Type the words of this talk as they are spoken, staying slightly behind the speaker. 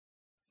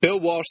Bill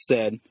Walsh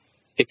said,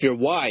 "If your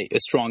why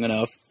is strong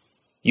enough,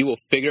 you will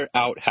figure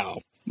out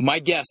how." My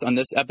guest on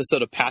this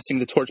episode of Passing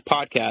the Torch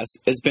podcast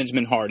is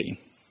Benjamin Hardy.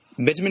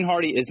 Benjamin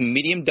Hardy is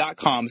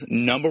Medium.com's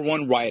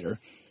 #1 writer.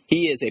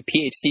 He is a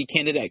PhD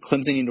candidate at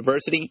Clemson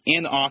University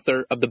and the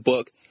author of the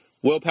book,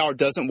 Willpower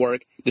Doesn't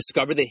Work,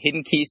 Discover the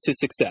Hidden Keys to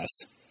Success.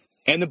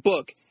 In the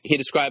book, he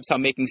describes how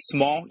making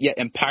small yet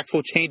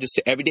impactful changes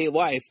to everyday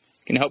life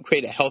can help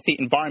create a healthy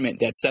environment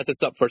that sets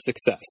us up for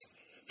success.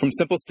 From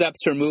simple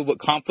steps to remove what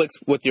conflicts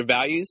with your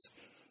values,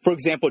 for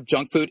example,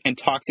 junk food and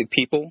toxic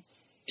people,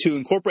 to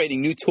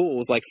incorporating new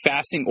tools like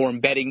fasting or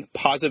embedding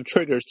positive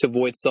triggers to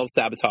avoid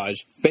self-sabotage.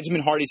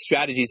 Benjamin Hardy's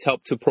strategies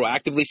help to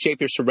proactively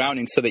shape your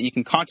surroundings so that you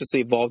can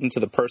consciously evolve into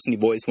the person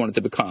you've always wanted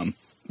to become.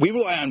 We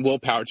rely on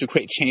willpower to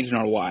create change in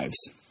our lives.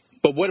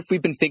 But what if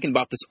we've been thinking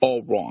about this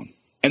all wrong?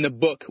 In the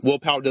book,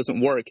 Willpower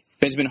Doesn't Work,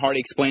 Benjamin Hardy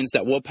explains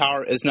that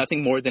willpower is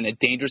nothing more than a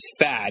dangerous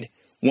fad,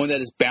 one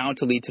that is bound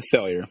to lead to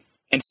failure.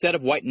 Instead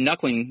of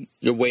white-knuckling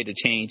your way to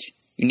change,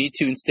 you need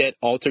to instead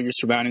alter your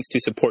surroundings to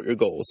support your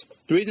goals.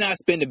 The reason I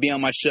asked Ben to be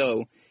on my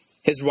show,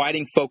 his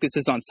writing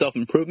focuses on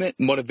self-improvement,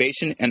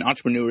 motivation, and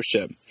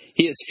entrepreneurship.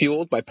 He is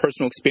fueled by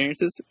personal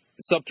experiences,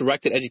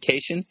 self-directed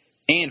education,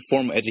 and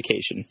formal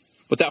education.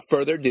 Without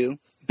further ado,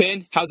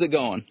 Ben, how's it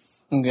going?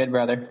 I'm good,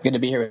 brother. Good to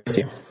be here with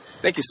you.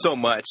 Thank you so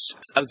much.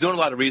 I was doing a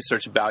lot of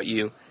research about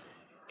you,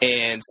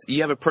 and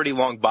you have a pretty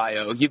long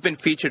bio. You've been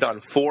featured on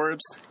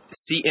Forbes,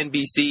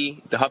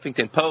 CNBC, The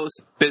Huffington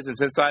Post, Business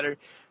Insider.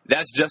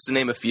 That's just to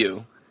name a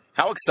few.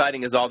 How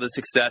exciting is all this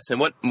success, and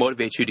what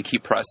motivates you to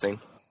keep pressing?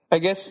 I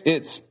guess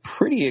it's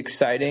pretty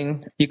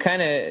exciting.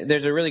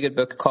 There's a really good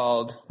book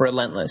called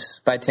Relentless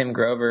by Tim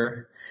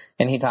Grover,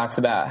 and he talks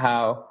about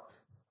how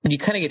you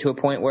kind of get to a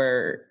point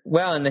where,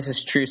 well, and this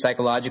is true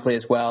psychologically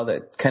as well,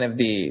 that kind of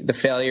the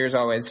failures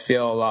always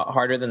feel a lot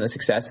harder than the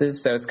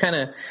successes. So it's kind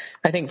of,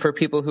 I think for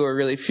people who are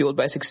really fueled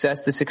by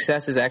success, the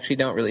successes actually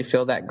don't really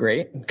feel that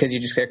great because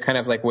you just get kind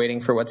of like waiting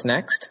for what's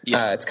next.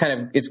 Yeah.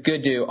 It's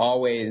good to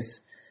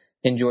always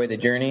enjoy the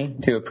journey,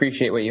 to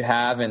appreciate what you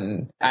have.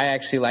 And I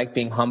actually like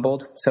being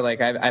humbled. So like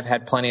I've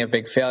had plenty of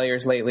big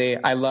failures lately.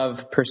 I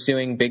love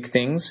pursuing big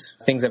things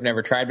I've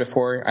never tried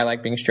before. I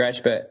like being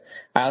stretched, but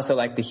I also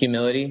like the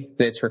humility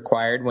that's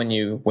required when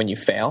you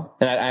fail.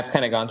 And I've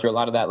kind of gone through a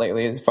lot of that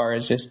lately as far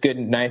as just good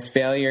and nice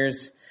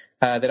failures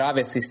that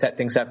obviously set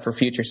things up for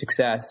future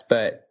success.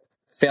 But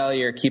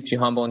failure keeps you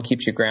humble and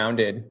keeps you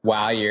grounded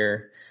while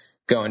you're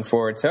going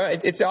forward. So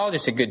it's all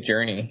just a good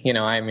journey. You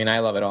know, I mean, I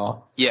love it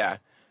all. Yeah.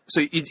 So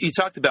you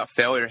talked about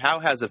failure. How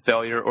has a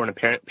failure or an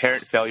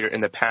apparent failure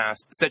in the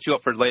past set you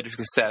up for later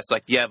success?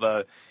 Like, do you have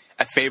a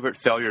favorite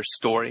failure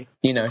story?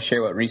 You know,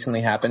 share what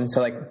recently happened.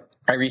 So like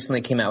I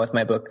recently came out with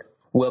my book,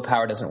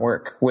 Willpower Doesn't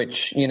Work,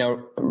 which, you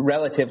know,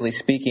 relatively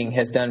speaking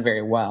has done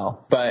very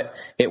well, but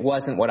it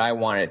wasn't what I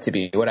wanted it to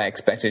be, what I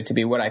expected it to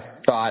be, what I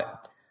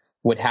thought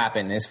would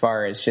happen as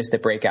far as just the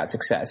breakout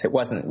success. It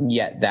wasn't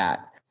yet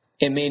that.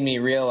 It made me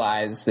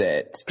realize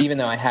that even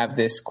though I have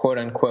this quote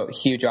unquote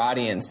huge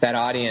audience, that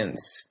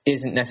audience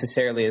isn't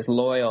necessarily as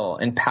loyal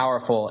and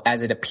powerful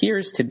as it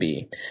appears to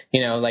be.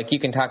 You know, like you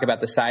can talk about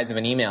the size of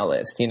an email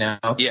list, you know,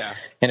 yeah,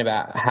 and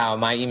about how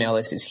my email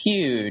list is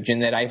huge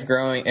and that I've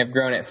grown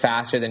it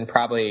faster than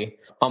probably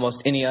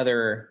almost any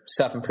other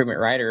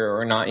self-improvement writer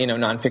or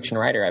nonfiction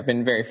writer. I've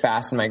been very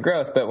fast in my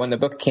growth. But when the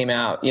book came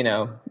out, you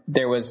know,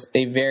 there was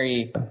a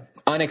very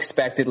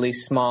unexpectedly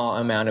small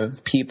amount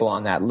of people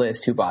on that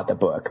list who bought the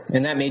book.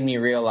 And that made me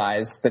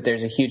realize that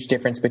there's a huge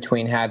difference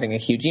between having a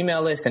huge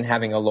email list and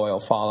having a loyal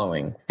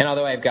following. And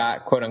although I've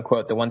got, quote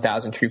unquote, the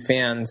 1,000 true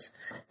fans,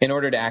 in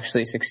order to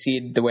actually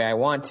succeed the way I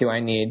want to, I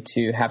need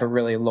to have a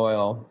really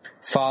loyal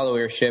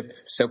followership.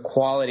 So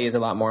quality is a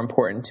lot more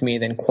important to me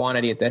than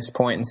quantity at this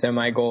point. And so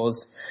my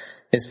goals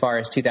as far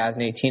as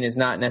 2018 is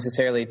not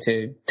necessarily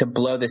to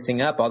blow this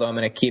thing up, although I'm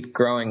going to keep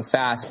growing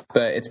fast,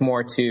 but it's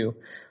more to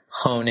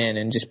hone in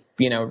and just,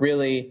 you know,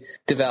 really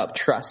develop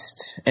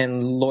trust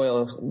and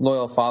loyal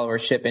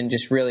followership and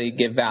just really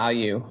give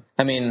value.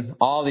 I mean,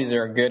 all these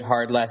are good,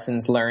 hard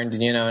lessons learned,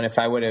 you know, and if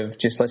I would have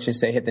just, let's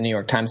just say, hit the New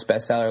York Times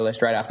bestseller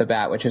list right off the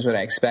bat, which is what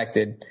I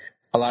expected,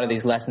 a lot of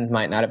these lessons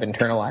might not have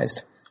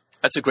internalized.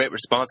 That's a great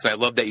response, and I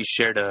love that you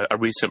shared a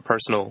recent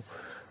personal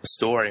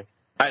story.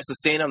 All right, so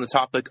staying on the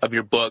topic of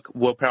your book,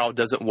 Willpower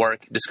Doesn't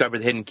Work, Discover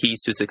the Hidden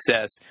Keys to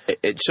Success,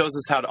 it shows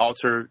us how to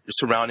alter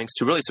surroundings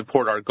to really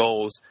support our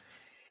goals.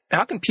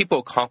 How can people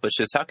accomplish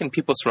this? How can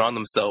people surround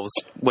themselves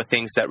with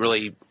things that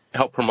really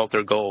help promote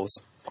their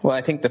goals? Well,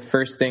 I think the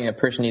first thing a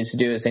person needs to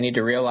do is they need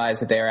to realize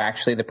that they are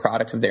actually the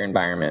product of their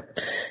environment.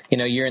 You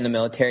know, you're in the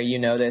military, you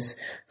know this,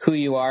 who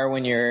you are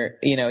when you're,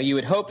 you know, you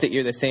would hope that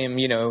you're the same,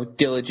 you know,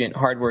 diligent,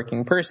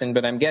 hardworking person,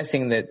 but I'm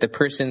guessing that the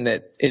person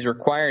that is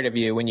required of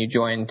you when you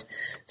joined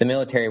the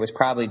military was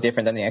probably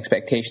different than the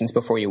expectations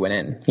before you went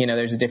in. You know,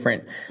 there's a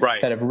different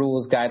set of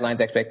rules,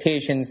 guidelines,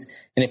 expectations,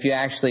 and if you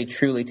actually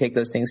truly take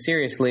those things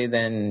seriously,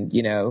 then,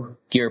 you know,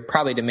 you're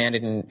probably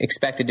demanded and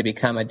expected to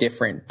become a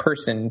different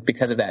person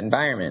because of that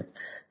environment.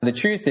 The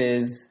truth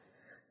is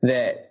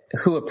that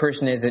who a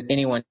person is at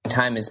any one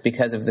time is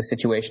because of the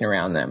situation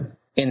around them.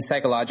 in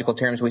psychological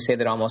terms, we say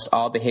that almost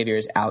all behavior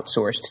is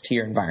outsourced to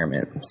your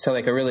environment. So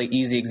like a really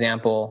easy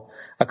example,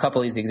 a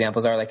couple easy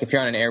examples are like if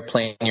you're on an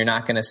airplane, you're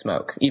not going to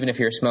smoke, even if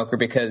you're a smoker,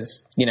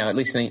 because, at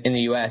least in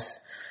the US,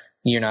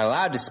 you're not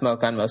allowed to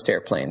smoke on most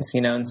airplanes,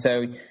 and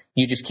so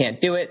you just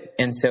can't do it.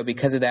 And so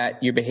because of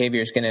that, your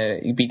behavior is going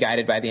to be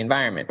guided by the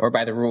environment or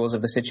by the rules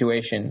of the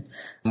situation.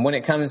 When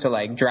it comes to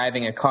like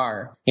driving a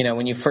car,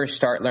 when you first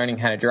start learning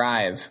how to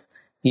drive,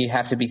 you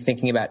have to be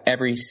thinking about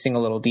every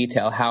single little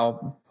detail,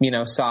 how,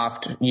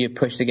 soft you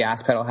push the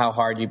gas pedal, how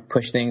hard you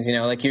push things,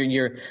 like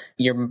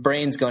your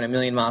brain's going a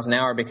million miles an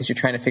hour because you're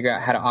trying to figure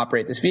out how to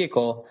operate this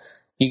vehicle.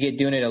 You get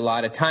doing it a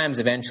lot of times.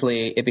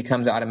 Eventually it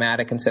becomes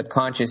automatic and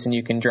subconscious, and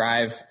you can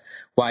drive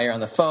while you're on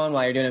the phone,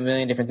 while you're doing a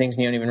million different things,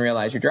 and you don't even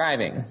realize you're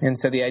driving. And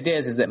so the idea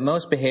is that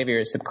most behavior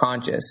is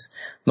subconscious.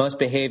 Most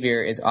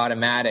behavior is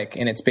automatic,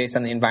 and it's based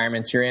on the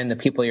environments you're in, the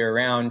people you're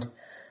around.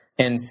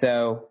 And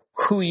so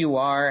who you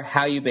are,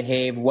 how you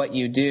behave, what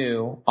you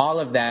do, all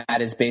of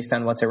that is based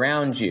on what's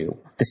around you,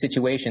 the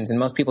situations, and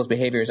most people's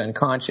behavior is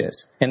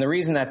unconscious. And the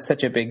reason that's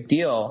such a big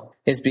deal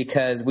is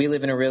because we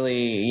live in a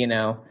really,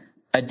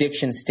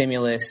 addiction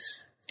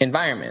stimulus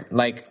environment.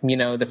 Like,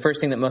 the first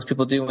thing that most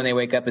people do when they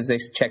wake up is they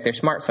check their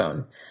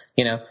smartphone,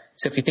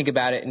 So if you think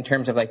about it in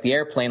terms of like the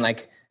airplane,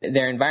 like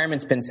their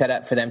environment's been set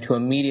up for them to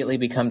immediately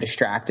become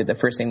distracted the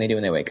first thing they do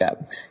when they wake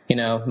up.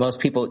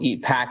 Most people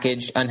eat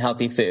packaged,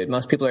 unhealthy food.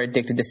 Most people are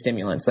addicted to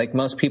stimulants. Like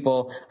most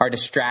people are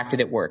distracted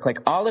at work. Like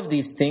all of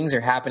these things are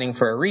happening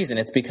for a reason.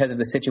 It's because of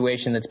the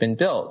situation that's been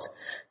built.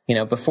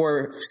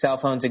 Before cell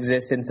phones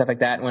existed and stuff like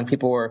that, when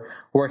people were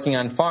working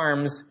on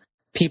farms,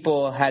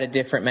 people had a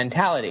different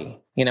mentality,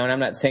 and I'm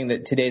not saying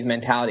that today's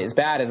mentality is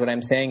bad. Is what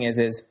I'm saying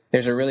is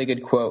there's a really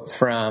good quote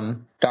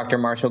from Dr.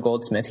 Marshall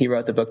Goldsmith. He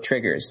wrote the book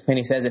Triggers, and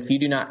he says, if you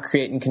do not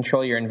create and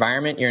control your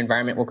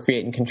environment will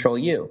create and control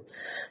you.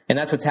 And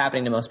that's what's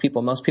happening to most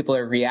people. Most people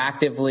are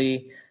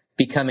reactively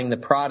becoming the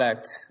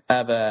product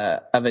of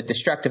a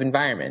destructive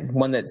environment,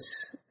 one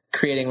that's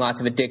creating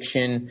lots of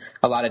addiction,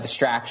 a lot of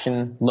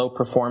distraction, low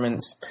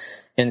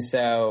performance. And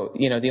so,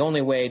 the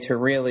only way to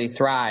really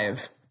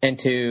thrive and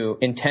to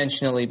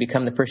intentionally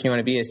become the person you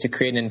want to be is to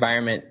create an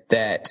environment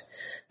that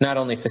not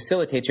only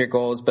facilitates your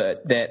goals,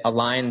 but that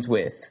aligns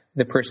with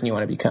the person you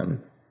want to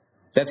become.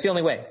 That's the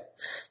only way.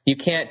 You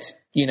can't,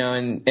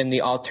 and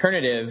the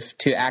alternative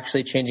to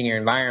actually changing your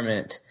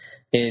environment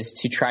is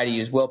to try to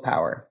use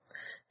willpower.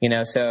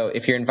 So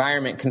if your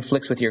environment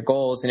conflicts with your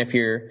goals, and if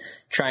you're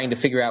trying to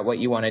figure out what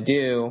you want to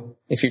do,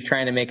 if you're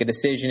trying to make a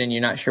decision and you're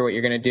not sure what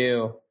you're going to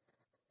do,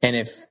 and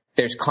if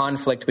there's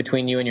conflict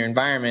between you and your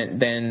environment,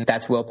 then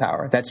that's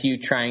willpower. That's you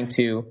trying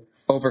to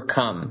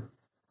overcome,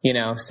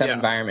 some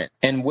environment.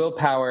 And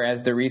willpower,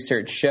 as the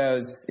research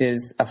shows,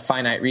 is a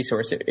finite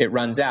resource. It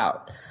runs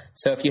out.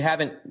 So if you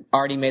haven't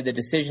already made the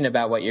decision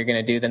about what you're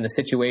going to do, then the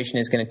situation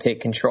is going to take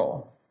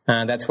control.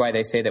 That's why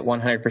they say that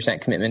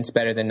 100% commitment is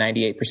better than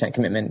 98%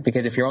 commitment,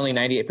 because if you're only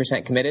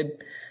 98%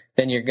 committed,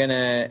 then you're going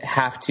to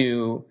have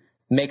to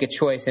make a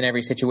choice in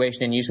every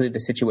situation, and usually the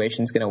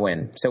situation's going to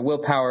win. So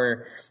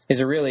willpower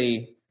is a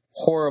really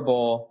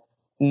horrible,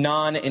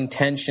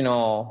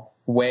 non-intentional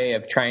way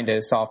of trying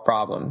to solve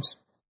problems.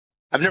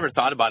 I've never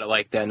thought about it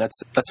like that, and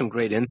that's some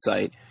great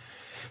insight.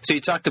 So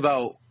you talked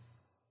about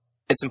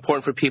it's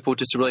important for people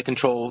just to really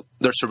control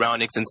their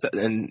surroundings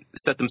and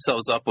set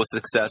themselves up with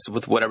success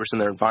with whatever's in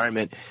their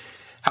environment.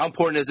 How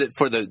important is it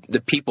for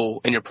the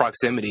people in your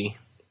proximity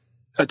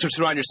to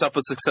surround yourself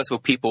with successful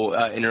people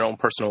in your own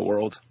personal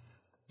world?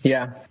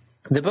 Yeah.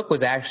 The book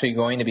was actually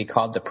going to be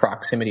called The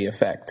Proximity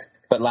Effect,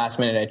 but last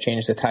minute I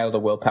changed the title to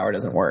Willpower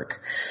Doesn't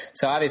Work.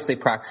 So obviously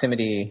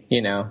proximity,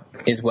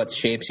 is what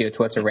shapes you. It's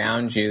what's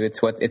around you.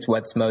 It's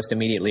what's most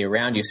immediately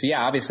around you. So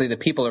yeah, obviously the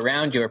people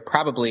around you are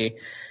probably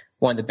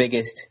one of the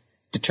biggest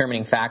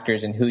determining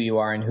factors in who you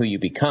are and who you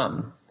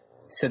become.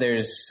 So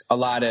there's a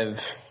lot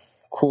of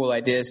cool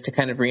ideas to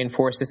kind of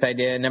reinforce this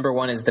idea. Number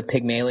one is the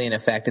Pygmalion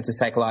effect. It's a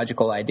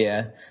psychological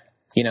idea.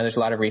 There's a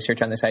lot of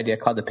research on this idea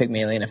called the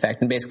Pygmalion effect.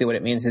 And basically what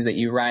it means is that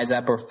you rise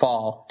up or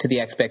fall to the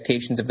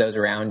expectations of those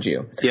around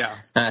you. Yeah.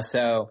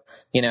 So,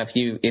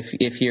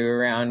 if you're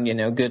around,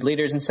 good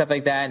leaders and stuff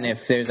like that, and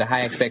if there's a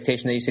high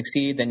expectation that you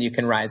succeed, then you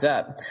can rise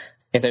up.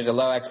 If there's a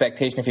low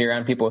expectation, if you're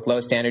around people with low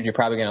standards, you're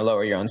probably going to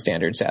lower your own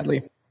standards,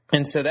 sadly.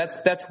 And so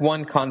that's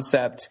one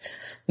concept.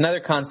 Another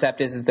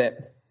concept is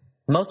that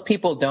most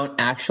people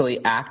don't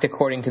actually act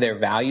according to their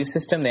value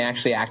system. They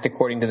actually act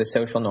according to the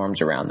social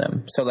norms around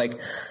them. So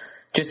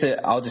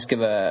I'll just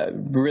give a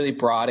really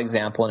broad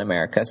example in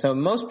America. So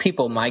most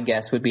people, my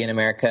guess would be in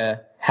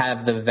America,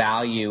 have the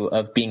value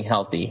of being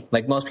healthy.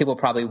 Like most people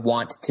probably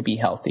want to be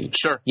healthy.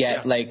 Sure.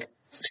 Yet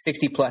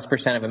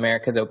 60+% of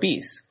America is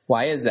obese.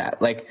 Why is that?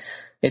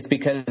 It's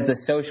because the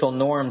social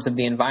norms of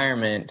the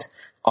environment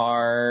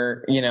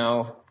are,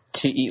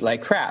 to eat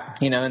like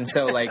crap, and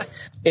so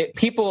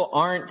people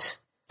aren't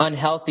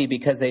unhealthy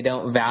because they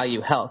don't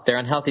value health. They're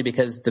unhealthy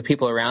because the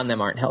people around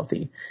them aren't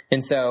healthy.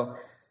 And so,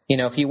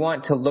 if you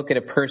want to look at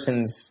a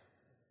person's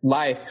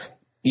life,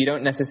 you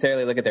don't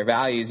necessarily look at their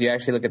values. You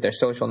actually look at their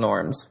social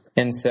norms.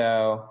 And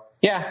so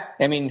Yeah.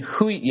 I mean,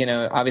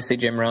 obviously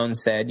Jim Rohn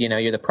said,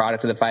 you're the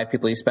product of the 5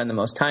 people you spend the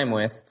most time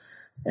with.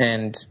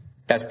 And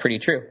that's pretty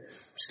true.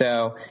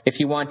 So if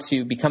you want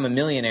to become a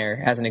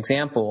millionaire, as an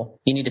example,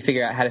 you need to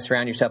figure out how to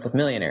surround yourself with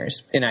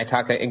millionaires. And I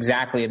talk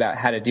exactly about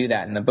how to do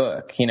that in the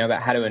book,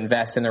 about how to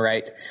invest in the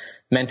right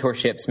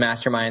mentorships,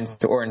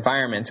 masterminds, or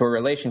environments or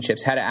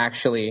relationships, how to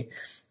actually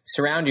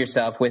surround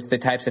yourself with the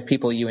types of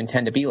people you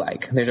intend to be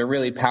like. There's a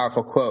really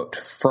powerful quote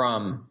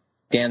from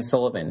Dan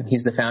Sullivan.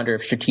 He's the founder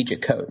of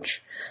Strategic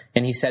Coach.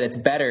 And he said, it's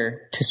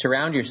better to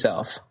surround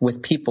yourself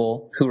with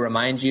people who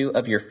remind you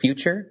of your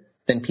future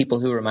than people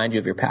who remind you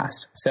of your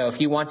past. So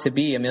if you want to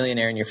be a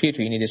millionaire in your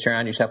future, you need to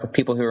surround yourself with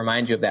people who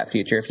remind you of that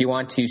future. If you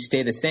want to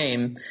stay the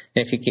same,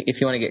 and if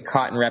you want to get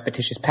caught in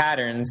repetitious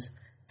patterns,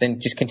 then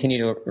just continue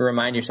to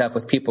remind yourself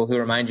with people who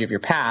remind you of your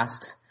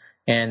past,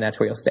 and that's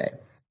where you'll stay.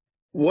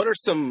 What are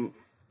some,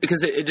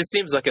 because it just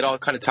seems like it all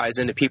kind of ties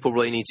into people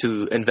really need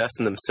to invest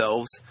in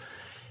themselves.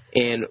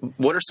 And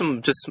what are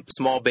some just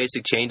small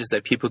basic changes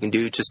that people can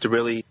do just to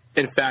really,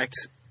 in fact,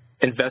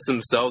 invest in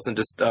themselves and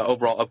just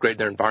overall upgrade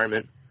their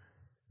environment?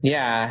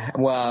 Yeah,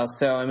 well,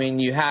 so,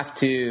 you have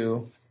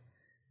to,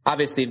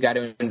 obviously you've got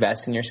to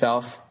invest in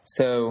yourself.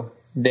 So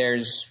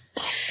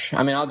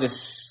I'll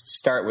just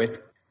start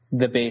with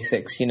the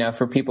basics,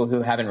 for people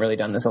who haven't really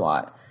done this a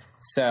lot.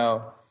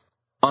 So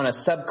on a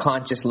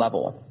subconscious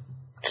level,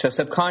 so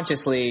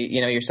subconsciously,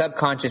 your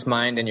subconscious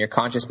mind and your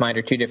conscious mind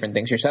are two different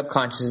things. Your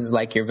subconscious is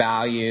like your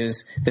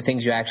values, the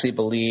things you actually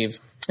believe.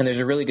 And there's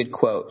a really good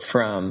quote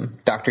from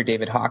Dr.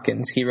 David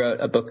Hawkins. He wrote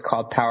a book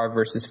called Power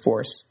versus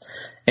Force.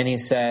 And he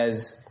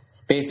says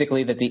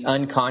basically that the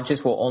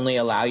unconscious will only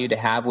allow you to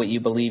have what you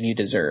believe you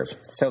deserve.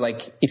 So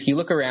like if you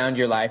look around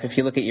your life, if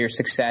you look at your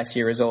success,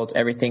 your results,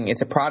 everything,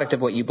 it's a product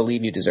of what you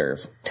believe you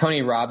deserve.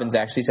 Tony Robbins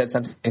actually said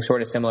something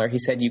sort of similar. He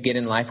said you get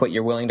in life what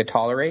you're willing to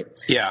tolerate.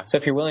 Yeah. So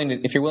if you're willing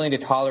to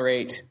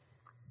tolerate,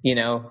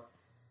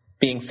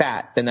 being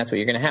fat, then that's what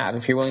you're going to have.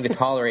 If you're willing to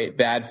tolerate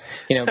bad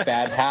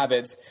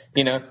habits,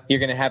 you're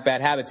going to have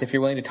bad habits. If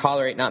you're willing to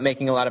tolerate not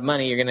making a lot of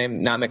money, you're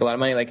going to not make a lot of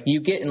money. Like you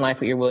get in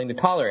life what you're willing to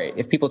tolerate.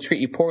 If people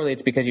treat you poorly,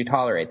 it's because you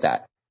tolerate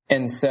that.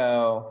 And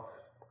so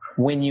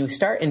when you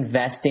start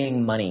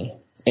investing money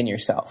in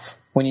yourself,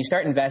 when you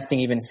start investing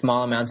even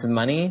small amounts of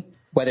money,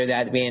 whether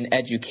that be in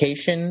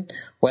education,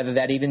 whether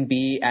that even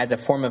be as a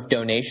form of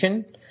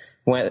donation,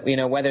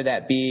 whether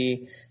that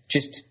be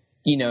just,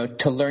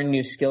 to learn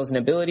new skills and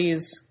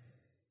abilities,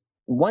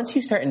 once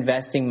you start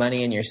investing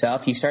money in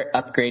yourself, you start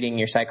upgrading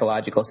your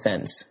psychological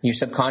sense, your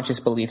subconscious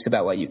beliefs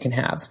about what you can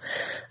have.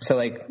 So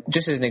like,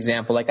 just as an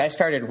example, like I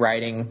started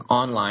writing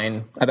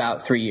online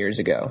about 3 years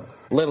ago,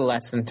 a little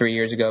less than 3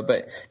 years ago,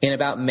 but in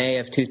about May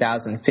of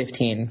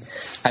 2015,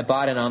 I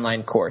bought an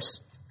online course.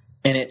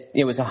 And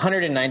it was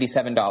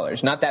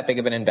 $197, not that big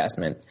of an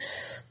investment.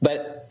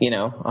 But,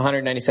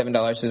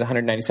 $197 is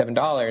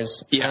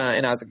 $197. Yeah.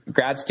 And I was a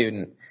grad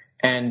student.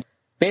 And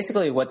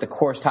basically what the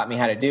course taught me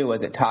how to do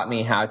was it taught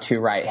me how to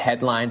write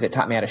headlines. It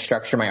taught me how to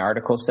structure my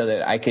articles so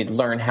that I could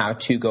learn how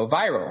to go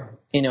viral.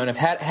 And if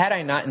had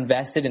I not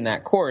invested in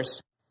that course,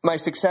 my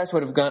success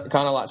would have gone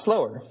a lot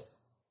slower.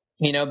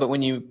 But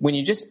when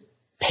you just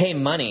pay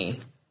money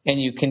and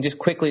you can just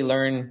quickly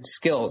learn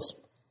skills,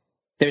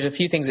 there's a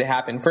few things that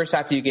happen. First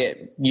off, you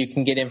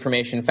can get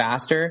information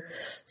faster.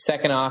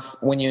 Second off,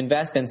 when you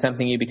invest in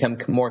something, you become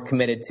more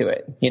committed to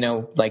it.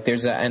 Like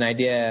there's an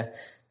idea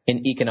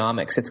in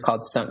economics, it's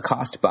called sunk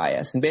cost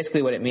bias. And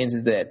basically what it means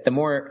is that the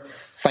more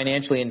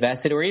financially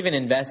invested or even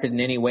invested in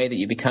any way that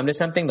you become to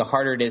something, the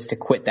harder it is to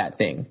quit that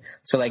thing.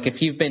 So like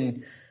if you've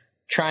been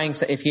trying,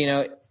 if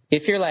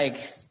you're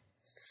like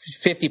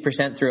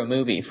 50% through a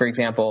movie, for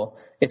example,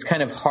 it's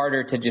kind of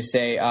harder to just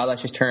say, oh,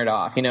 let's just turn it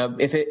off.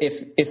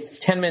 If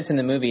 10 minutes in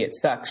the movie it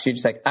sucks, you're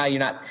just like,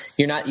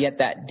 you're not yet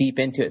that deep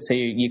into it, so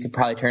you could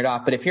probably turn it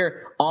off. But if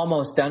you're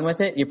almost done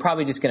with it, you're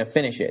probably just going to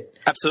finish it.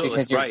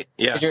 Absolutely, right?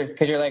 Yeah,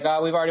 because you're like,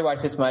 oh, we've already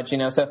watched this much,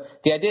 So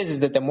the idea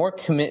is that the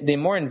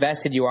more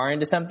invested you are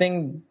into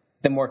something,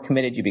 the more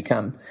committed you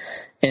become.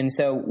 And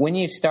so when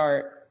you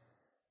start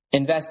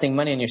investing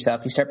money in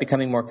yourself, you start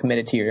becoming more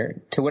committed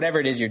to whatever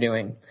it is you're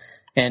doing.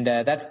 And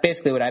that's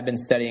basically what I've been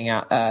studying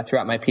out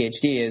throughout my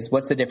PhD is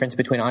what's the difference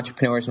between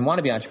entrepreneurs and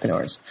wannabe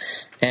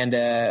entrepreneurs. And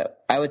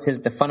I would say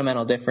that the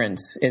fundamental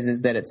difference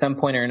is that at some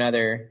point or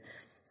another,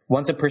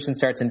 once a person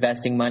starts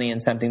investing money in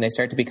something, they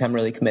start to become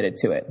really committed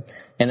to it.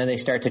 And then they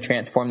start to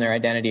transform their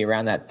identity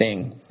around that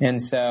thing. And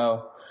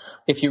so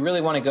if you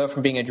really want to go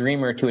from being a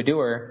dreamer to a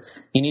doer,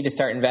 you need to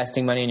start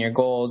investing money in your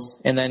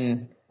goals. And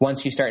then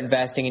once you start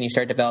investing and you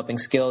start developing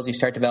skills, you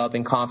start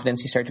developing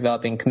confidence, you start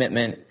developing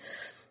commitment,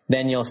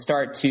 then you'll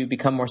start to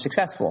become more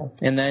successful.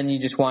 And then you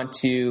just want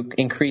to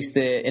increase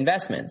the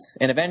investments.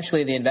 And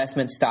eventually the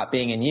investments stop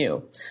being in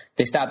you.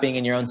 They stop being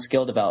in your own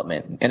skill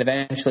development. And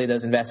eventually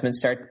those investments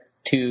start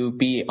to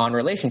be on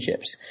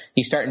relationships.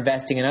 You start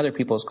investing in other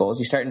people's goals.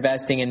 You start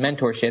investing in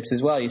mentorships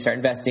as well. You start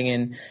investing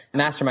in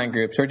mastermind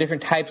groups or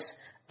different types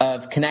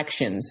of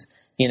connections,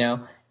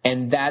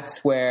 and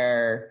that's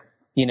where,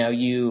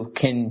 you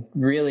can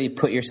really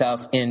put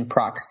yourself in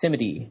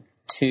proximity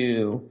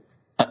to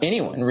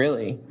anyone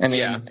really. I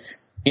mean,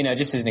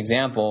 just as an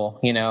example,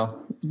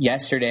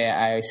 yesterday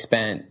I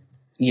spent,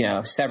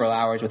 several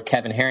hours with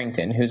Kevin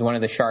Harrington, who's one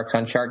of the sharks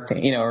on Shark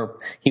Tank, or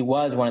he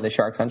was one of the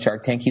sharks on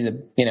Shark Tank. He's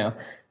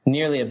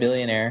nearly a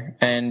billionaire.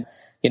 And,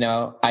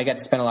 I got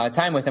to spend a lot of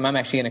time with him. I'm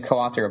actually going to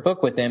co-author a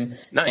book with him.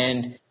 Nice.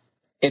 And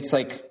it's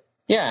like,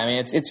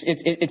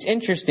 it's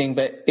interesting,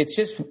 but it's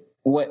just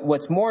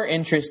what's more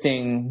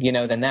interesting,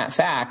 than that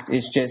fact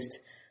is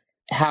just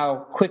how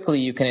quickly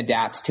you can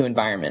adapt to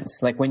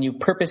environments. Like when you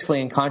purposefully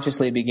and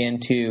consciously begin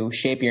to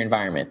shape your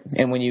environment,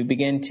 and when you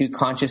begin to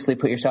consciously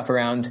put yourself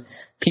around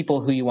people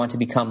who you want to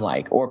become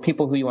like, or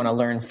people who you want to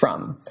learn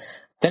from,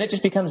 then it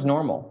just becomes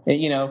normal.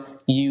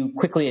 You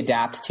quickly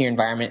adapt to your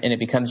environment and it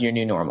becomes your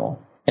new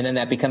normal. And then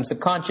that becomes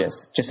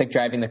subconscious, just like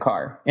driving the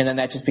car. And then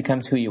that just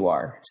becomes who you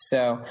are.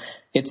 So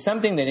it's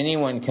something that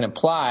anyone can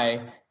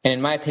apply. And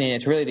in my opinion,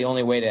 it's really the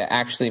only way to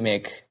actually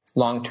make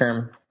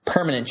long-term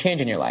permanent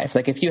change in your life.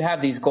 Like if you have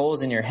these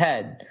goals in your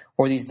head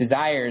or these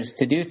desires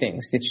to do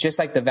things, it's just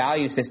like the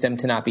value system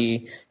to not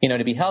be,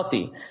 to be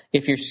healthy.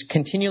 If you're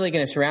continually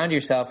going to surround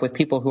yourself with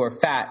people who are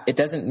fat, it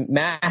doesn't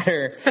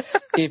matter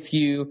if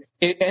you,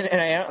 and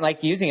I don't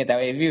like using it that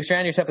way. If you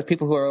surround yourself with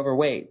people who are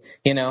overweight,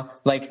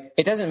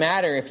 it doesn't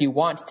matter if you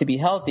want to be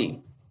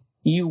healthy,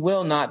 you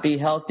will not be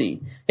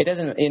healthy. It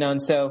doesn't,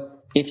 and so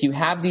if you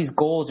have these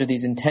goals or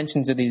these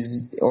intentions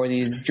or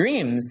these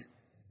dreams,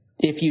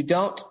 if you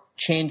don't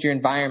change your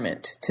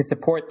environment to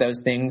support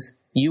those things,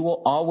 you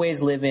will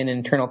always live in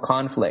internal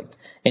conflict.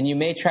 And you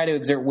may try to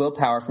exert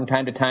willpower from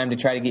time to time to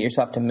try to get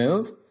yourself to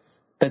move,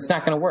 but it's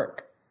not going to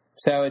work.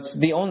 So it's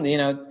the only,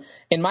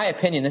 in my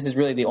opinion, this is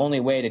really the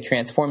only way to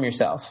transform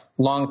yourself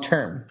long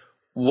term.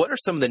 What are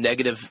some of the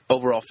negative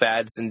overall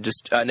fads and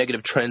just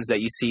negative trends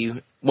that you see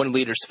when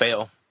leaders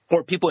fail,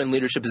 or people in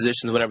leadership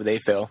positions whenever they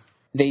fail?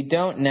 They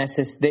don't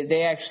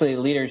they actually,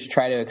 leaders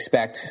try to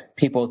expect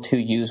people to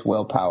use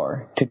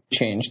willpower to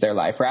change their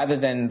life rather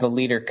than the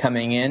leader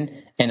coming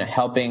in and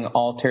helping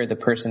alter the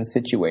person's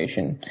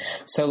situation.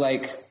 So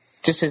like,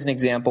 just as an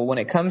example, when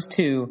it comes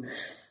to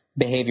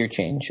behavior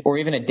change or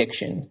even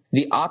addiction,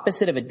 the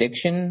opposite of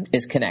addiction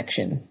is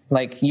connection.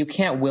 Like you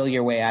can't will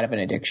your way out of an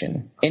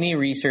addiction. Any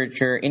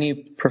researcher, any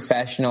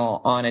professional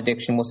on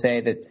addiction will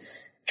say that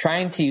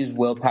trying to use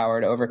willpower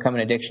to overcome an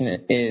addiction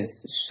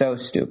is so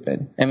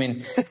stupid. I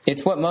mean,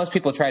 it's what most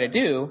people try to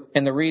do.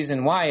 And the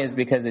reason why is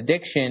because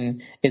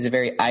addiction is a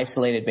very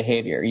isolated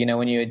behavior.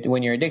 When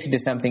you're addicted to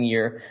something,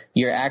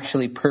 you're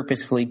actually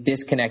purposefully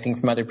disconnecting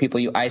from other people.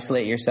 You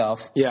isolate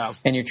yourself. Yeah.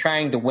 And you're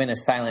trying to win a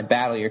silent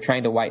battle. You're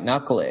trying to white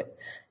knuckle it.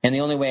 And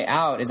the only way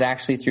out is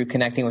actually through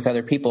connecting with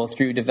other people,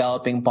 through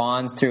developing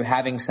bonds, through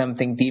having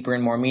something deeper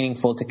and more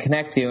meaningful to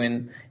connect to.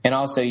 And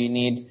also you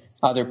need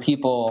other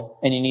people,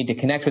 and you need to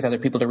connect with other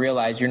people to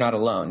realize you're not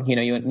alone.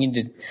 You need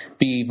to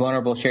be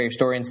vulnerable, share your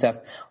story and stuff.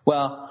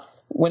 Well,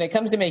 when it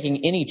comes to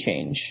making any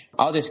change,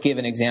 I'll just give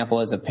an example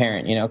as a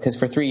parent, because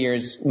for 3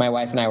 years, my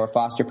wife and I were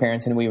foster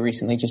parents, and we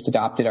recently just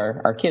adopted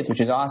our kids,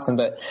 which is awesome.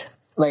 But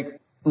like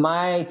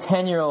my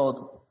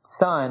 10-year-old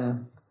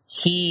son,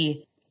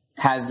 he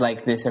has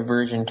like this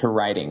aversion to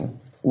writing.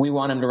 We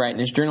want him to write in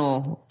his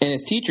journal, and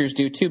his teachers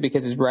do too,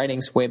 because his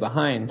writing's way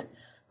behind.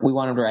 We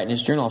want him to write in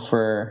his journal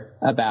for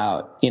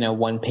about,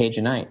 1 page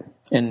a night,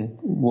 and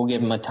we'll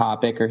give him a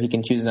topic, or he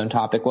can choose his own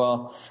topic.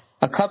 Well,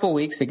 a couple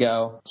weeks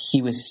ago,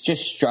 he was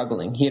just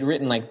struggling. He had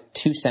written like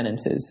 2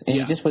 sentences, and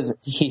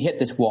he hit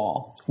this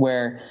wall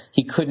where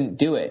he couldn't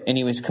do it. And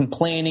he was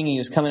complaining. He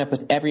was coming up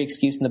with every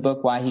excuse in the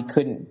book why he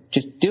couldn't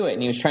just do it.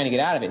 And he was trying to get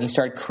out of it, and he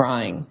started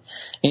crying. And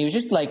he was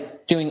just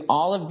like doing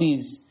all of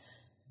these,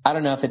 I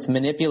don't know if it's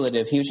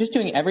manipulative. He was just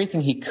doing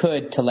everything he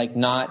could to like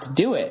not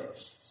do it.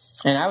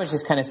 And I was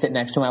just kind of sitting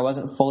next to him. I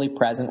wasn't fully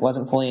present,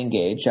 wasn't fully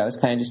engaged. I was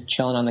kind of just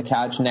chilling on the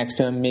couch next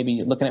to him,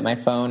 maybe looking at my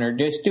phone or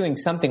just doing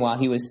something while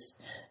he was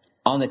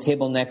on the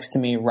table next to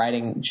me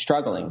writing,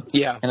 struggling.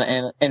 Yeah.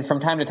 And from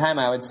time to time,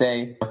 I would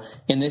say,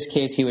 in this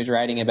case, he was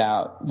writing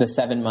about the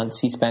 7 months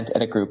he spent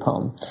at a group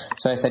home.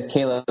 So I said,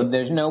 Caleb,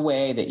 there's no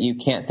way that you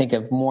can't think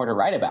of more to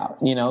write about.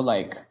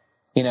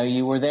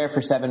 You were there for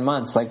 7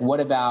 months. Like, what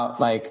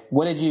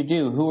did you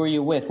do? Who were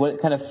you with?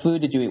 What kind of food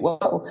did you eat?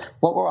 What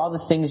were all the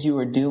things you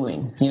were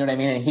doing? You know what I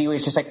mean? And he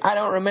was just like, I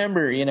don't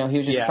remember. He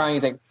was just crying.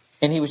 He's like,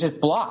 and he was just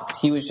blocked.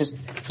 He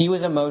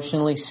was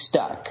emotionally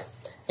stuck.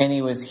 And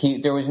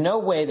there was no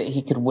way that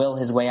he could will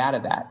his way out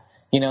of that.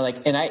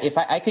 If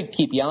I could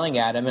keep yelling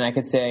at him and I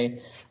could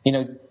say,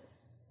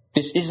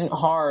 this isn't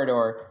hard,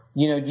 or,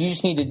 you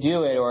just need to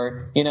do it,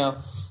 or,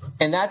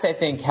 and that's, I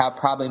think, how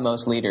probably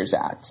most leaders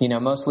act.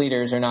 Most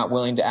leaders are not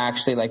willing to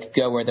actually like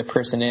go where the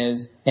person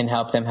is and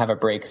help them have a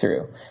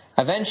breakthrough.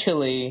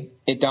 Eventually,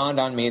 it dawned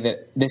on me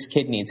that this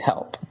kid needs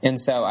help. And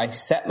so I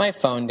set my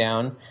phone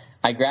down.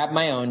 I grabbed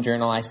my own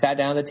journal. I sat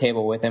down at the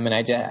table with him, and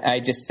I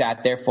just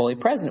sat there fully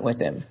present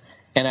with him.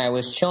 And I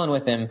was chilling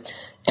with him,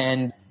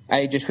 and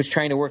I just was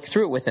trying to work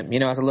through it with him.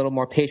 I was a little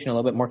more patient, a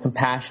little bit more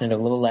compassionate,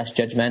 a little less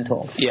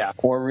judgmental. Yeah.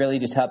 Or really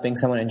just helping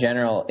someone in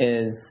general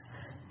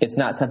it's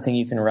not something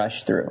you can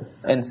rush through.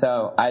 And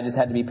so I just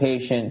had to be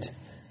patient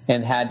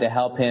and had to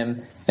help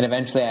him. And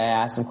eventually I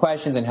asked him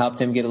questions and helped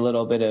him get a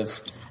little bit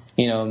of,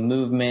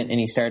 movement, and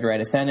he started to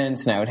write a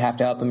sentence, and I would have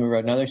to help him. He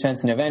wrote another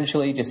sentence, and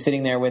eventually, just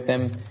sitting there with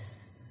him,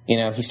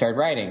 he started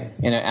writing.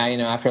 And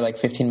after like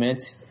 15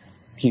 minutes,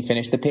 he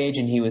finished the page,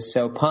 and he was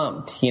so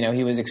pumped.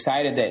 He was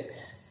excited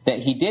that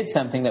he did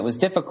something that was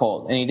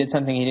difficult, and he did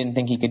something he didn't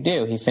think he could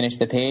do. He finished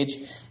the page,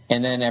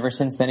 and then ever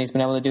since then, he's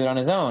been able to do it on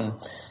his own.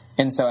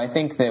 And so I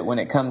think that when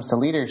it comes to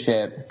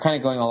leadership, kind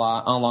of going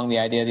along the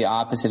idea, the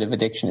opposite of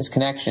addiction is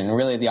connection.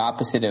 Really, the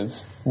opposite of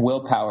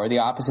willpower, the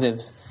opposite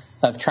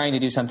of trying to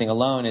do something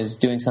alone is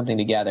doing something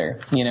together.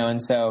 And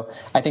so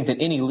I think that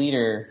any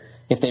leader,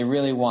 if they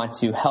really want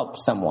to help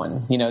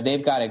someone,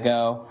 they've got to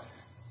go,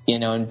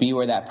 and be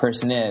where that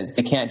person is.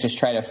 They can't just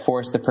try to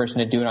force the person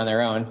to do it on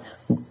their own.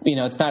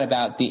 It's not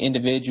about the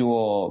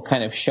individual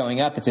kind of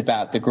showing up. It's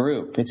about the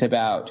group. It's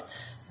about,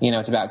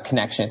 it's about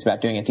connection. It's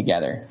about doing it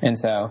together. And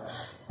so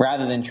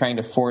rather than trying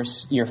to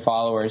force your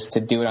followers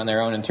to do it on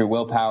their own and through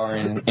willpower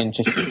and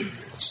just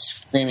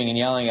screaming and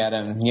yelling at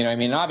them,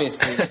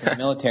 obviously in the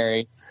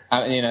military,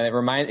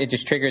 it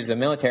just triggers the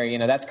military,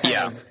 that's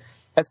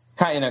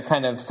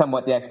kind of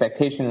somewhat the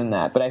expectation in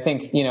that. But I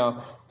think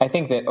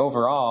that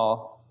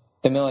overall,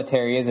 the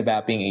military is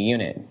about being a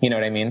unit. You know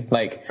what I mean?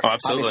 Like,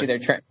 obviously they're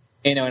trying,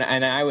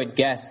 and I would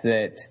guess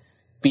that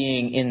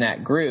being in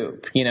that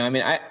group,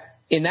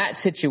 in that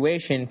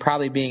situation,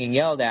 probably being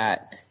yelled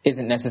at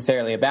isn't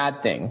necessarily a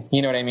bad thing.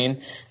 You know what I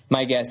mean?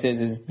 My guess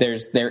is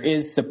there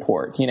is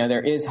support.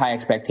 There is high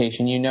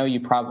expectation. You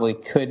probably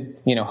could,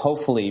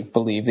 hopefully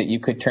believe that you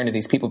could turn to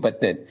these people,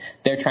 but that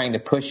they're trying to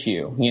push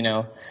you,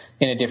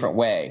 in a different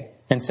way.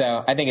 And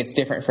so I think it's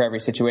different for every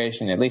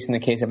situation. At least in the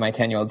case of my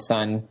 10-year-old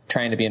son,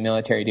 trying to be a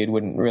military dude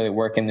wouldn't really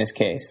work in this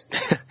case.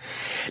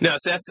 No,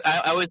 so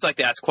I always like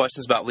to ask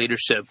questions about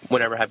leadership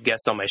whenever I have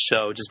guests on my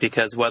show, just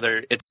because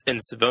whether it's in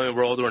the civilian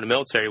world or in the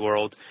military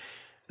world,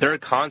 there are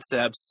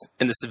concepts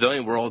in the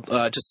civilian world,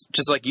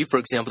 just like you, for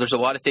example, there's a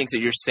lot of things that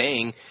you're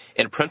saying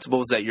and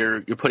principles that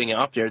you're putting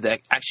out there that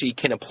actually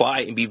can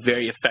apply and be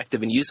very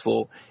effective and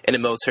useful in a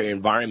military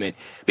environment,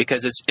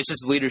 because it's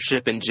just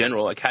leadership in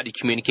general, like how do you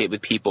communicate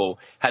with people,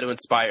 how to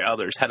inspire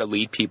others, how to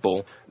lead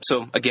people.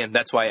 So again,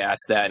 that's why I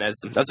asked that, and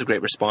that's a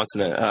great response,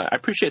 and I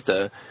appreciate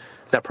that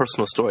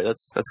personal story.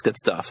 That's good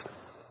stuff.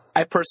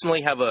 I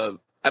personally have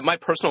my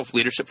personal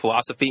leadership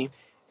philosophy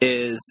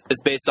is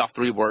based off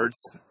 3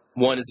 words.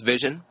 One is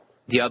vision,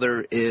 the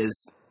other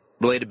is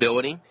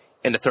relatability,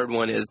 and the third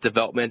one is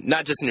development,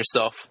 not just in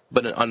yourself,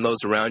 but on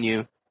those around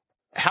you.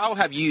 How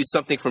have you used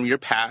something from your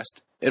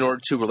past in order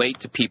to relate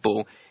to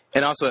people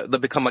and also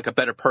become like a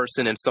better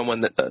person and someone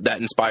that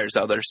inspires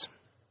others?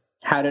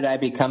 How did I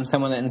become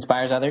someone that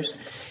inspires others?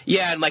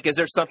 Yeah, and is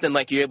there something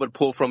like you're able to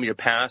pull from your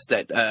past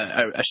that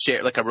a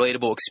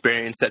relatable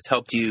experience that's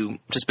helped you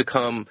just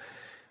become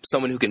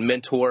someone who can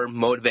mentor,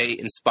 motivate,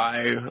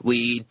 inspire,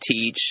 lead,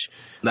 teach,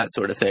 that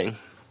sort of thing?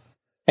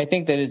 I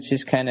think that it's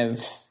just kind of,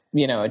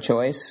 a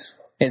choice.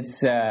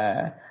 It's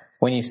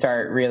when you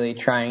start really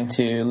trying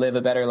to live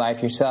a better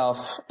life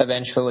yourself,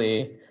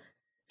 eventually,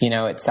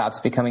 it stops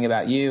becoming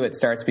about you. It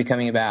starts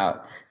becoming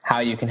about how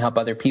you can help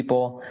other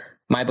people.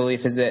 My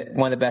belief is that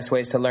one of the best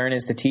ways to learn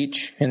is to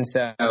teach. And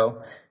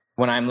so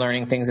when I'm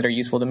learning things that are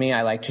useful to me,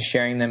 I like to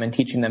sharing them and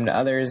teaching them to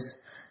others.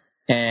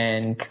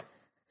 And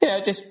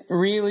just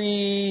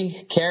really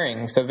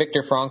caring. So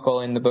Viktor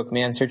Frankl in the book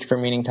Man's Search for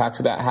Meaning talks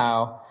about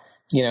how,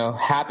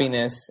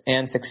 happiness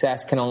and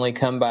success can only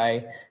come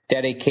by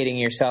dedicating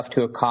yourself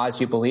to a cause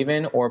you believe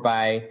in, or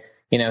by,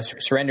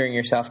 surrendering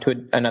yourself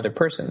to another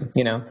person,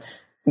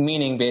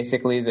 meaning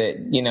basically that,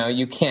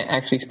 you can't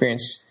actually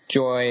experience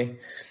joy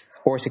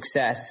or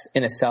success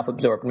in a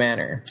self-absorbed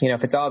manner.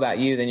 If it's all about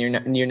you, then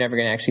you're never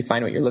going to actually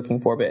find what you're looking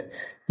for, but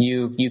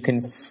you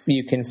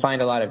can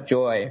find a lot of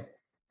joy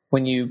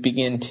when you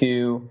begin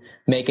to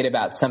make it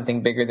about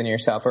something bigger than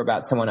yourself, or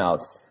about someone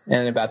else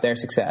and about their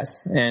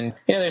success. And,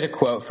 there's a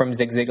quote from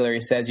Zig Ziglar. He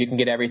says, you can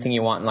get everything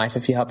you want in life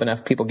if you help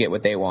enough people get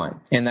what they want.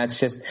 And that's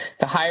just,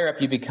 the higher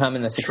up you become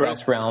in the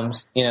success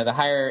realms,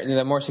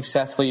 the more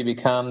successful you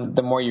become,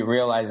 the more you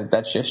realize that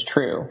that's just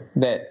true.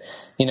 That,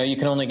 you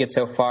can only get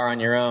so far on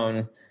your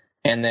own.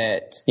 And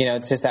that,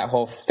 it's just that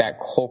whole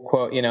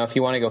quote, if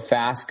you want to go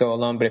fast, go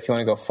alone. But if you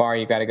want to go far,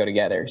 you got to go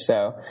together.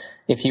 So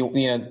if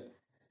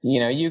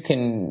you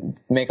can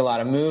make a lot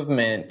of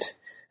movement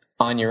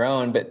on your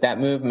own, but that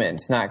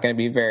movement's not going to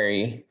be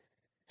very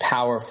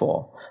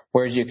powerful.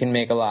 Whereas you can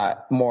make a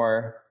lot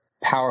more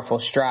powerful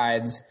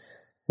strides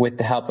with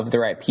the help of the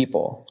right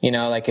people.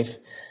 If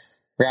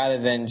rather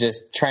than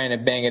just trying to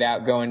bang it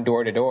out going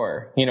door to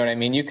door, you know what I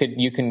mean? You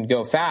can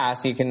go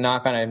fast. You can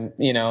knock on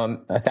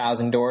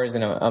 1,000 doors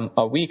in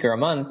a week or a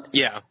month.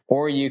 Yeah.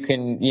 Or you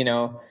can,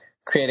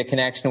 create a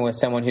connection with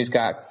someone who's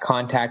got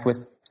contact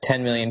with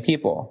 10 million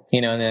people,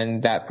 and then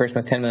that person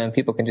with 10 million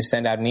people can just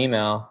send out an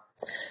email,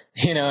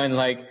 and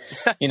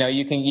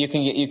you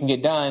can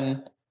get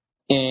done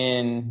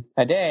in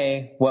a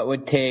day what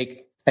would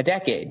take a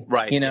decade.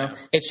 Right. Yeah.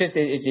 It's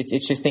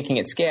just thinking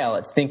at scale.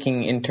 It's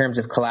thinking in terms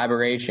of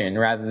collaboration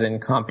rather than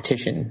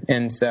competition.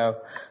 And so,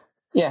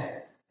 yeah.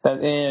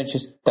 That's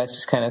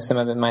just kind of some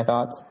of my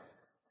thoughts.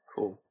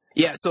 Cool.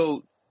 Yeah.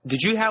 So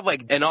did you have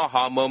like an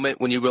aha moment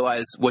when you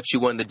realized what you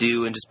wanted to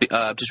do and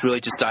just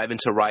really just dive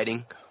into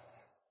writing?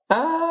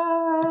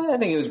 I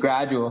think it was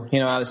gradual.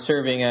 I was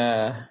serving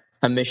a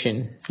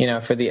mission,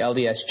 for the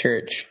LDS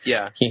church.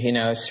 Yeah.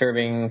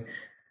 Serving,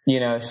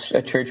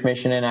 a church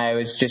mission, and I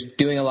was just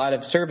doing a lot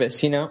of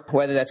service,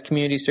 whether that's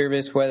community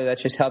service, whether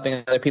that's just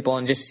helping other people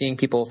and just seeing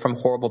people from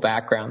horrible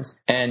backgrounds.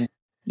 And,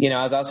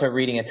 I was also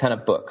reading a ton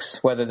of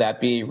books, whether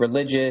that be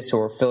religious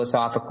or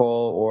philosophical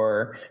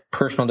or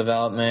personal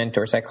development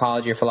or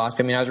psychology or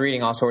philosophy. I mean, I was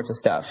reading all sorts of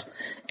stuff,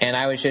 and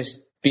I was just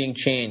being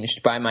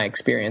changed by my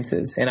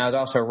experiences. And I was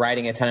also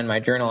writing a ton in my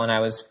journal, and I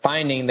was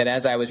finding that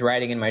as I was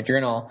writing in my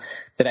journal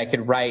that I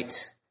could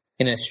write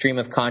in a stream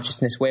of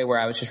consciousness way where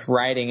I was just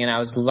writing and I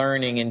was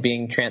learning and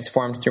being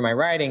transformed through my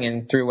writing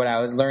and through what I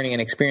was learning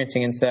and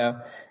experiencing. And so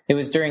it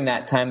was during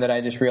that time that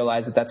I just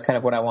realized that that's kind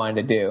of what I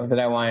wanted to do, that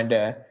I wanted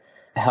to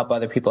help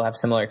other people have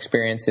similar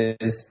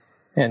experiences.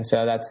 And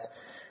so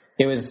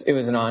it was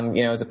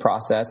a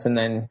process. And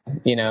then,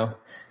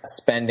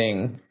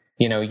 spending,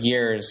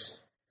 years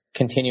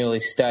continually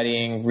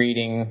studying,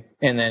 reading,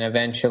 and then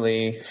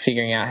eventually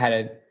figuring out how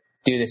to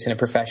do this in a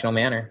professional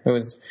manner. It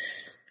was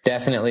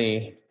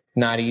definitely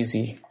not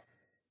easy.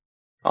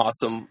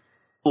 Awesome.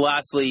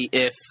 Lastly,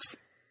 if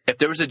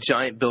there was a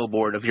giant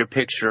billboard of your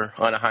picture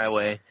on a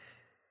highway,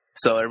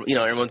 so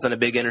everyone's on a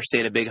big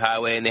interstate, a big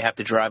highway, and they have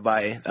to drive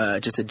by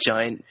just a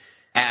giant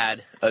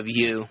ad of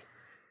you,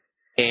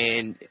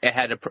 and it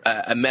had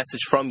a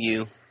message from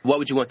you, what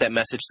would you want that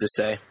message to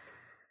say?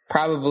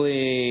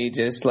 Probably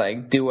just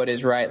like, do what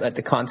is right, let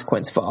the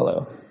consequence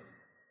follow.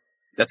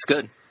 That's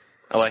good.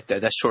 I like that.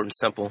 That's short and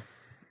simple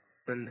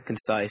and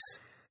concise.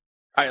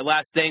 All right,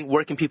 last thing,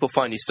 where can people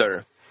find you,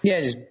 Starter?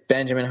 Yeah, just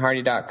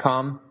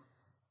BenjaminHardy.com.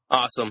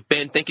 Awesome.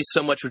 Ben, thank you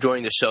so much for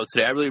joining the show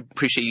today. I really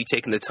appreciate you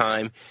taking the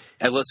time.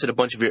 I listed a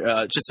bunch of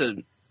your, just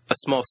a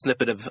small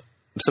snippet of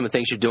some of the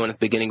things you're doing at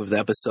the beginning of the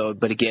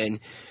episode. But again,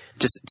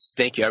 just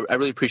thank you. I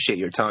really appreciate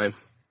your time.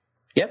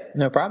 Yep,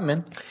 no problem,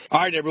 man. All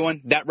right,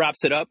 everyone, that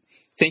wraps it up.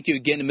 Thank you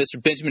again to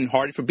Mr. Benjamin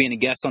Hardy for being a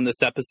guest on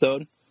this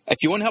episode. If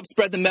you want to help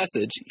spread the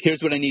message,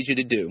 here's what I need you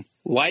to do.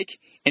 Like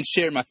and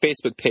share my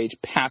Facebook page,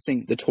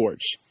 Passing the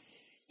Torch.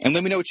 And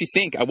let me know what you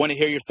think. I want to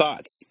hear your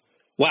thoughts.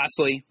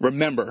 Lastly,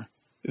 remember,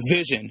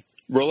 vision,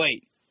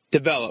 relate,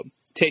 develop.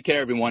 Take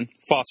care, everyone.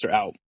 Foster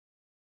out.